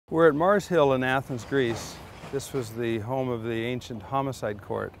We're at Mars Hill in Athens, Greece. This was the home of the ancient homicide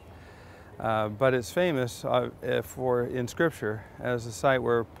court, but it's famous in Scripture as the site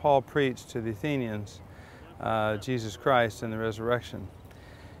where Paul preached to the Athenians Jesus Christ and the resurrection.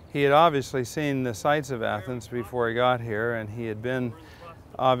 He had obviously seen the sights of Athens before he got here, and he had been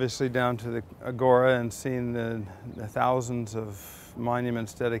obviously down to the Agora and seen the thousands of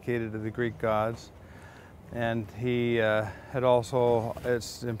monuments dedicated to the Greek gods. And he had also,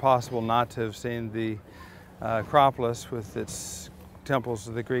 it's impossible not to have seen the Acropolis with its temples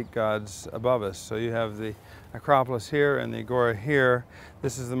of the Greek gods above us. So you have the Acropolis here and the Agora here.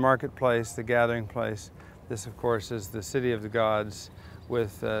 This is the marketplace, the gathering place. This, of course, is the city of the gods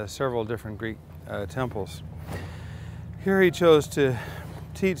with several different Greek temples. Here he chose to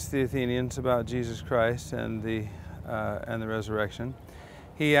teach the Athenians about Jesus Christ and the resurrection.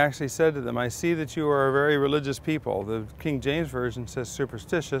 He actually said to them, "I see that you are a very religious people." The King James Version says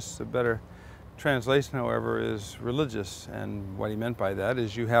superstitious. The better translation, however, is religious. And what he meant by that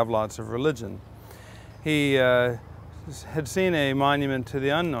is you have lots of religion. He had seen a monument to the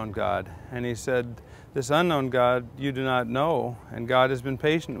unknown God, and he said, "This unknown God you do not know, and God has been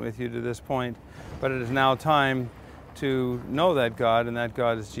patient with you to this point, but it is now time to know that God, and that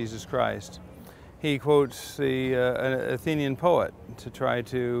God is Jesus Christ." He quotes the Athenian poet to try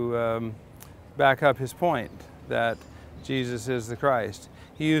to back up his point that Jesus is the Christ.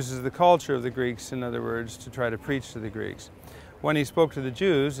 He uses the culture of the Greeks, in other words, to try to preach to the Greeks. When he spoke to the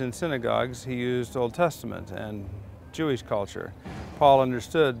Jews in synagogues, he used Old Testament and Jewish culture. Paul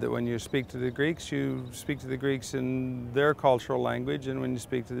understood that when you speak to the Greeks, you speak to the Greeks in their cultural language, and when you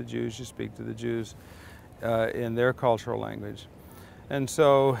speak to the Jews, you speak to the Jews in their cultural language. And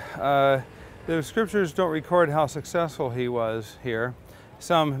so the scriptures don't record how successful he was here.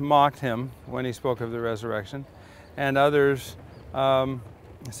 Some mocked him when he spoke of the resurrection, and others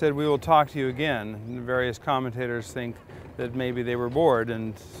said, "We will talk to you again." And various commentators think that maybe they were bored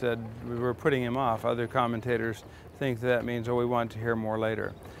and said we were putting him off. Other commentators think that means, "Oh, we want to hear more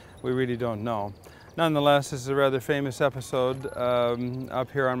later." We really don't know. Nonetheless, this is a rather famous episode up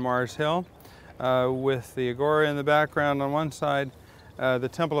here on Mars Hill with the Agora in the background on one side, the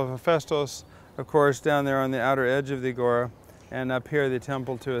Temple of Hephaestus, of course, down there on the outer edge of the Agora, and up here the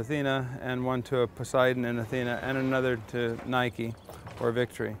temple to Athena, and one to Poseidon and Athena, and another to Nike, or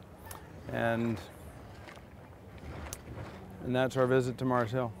Victory. And that's our visit to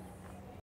Mars Hill.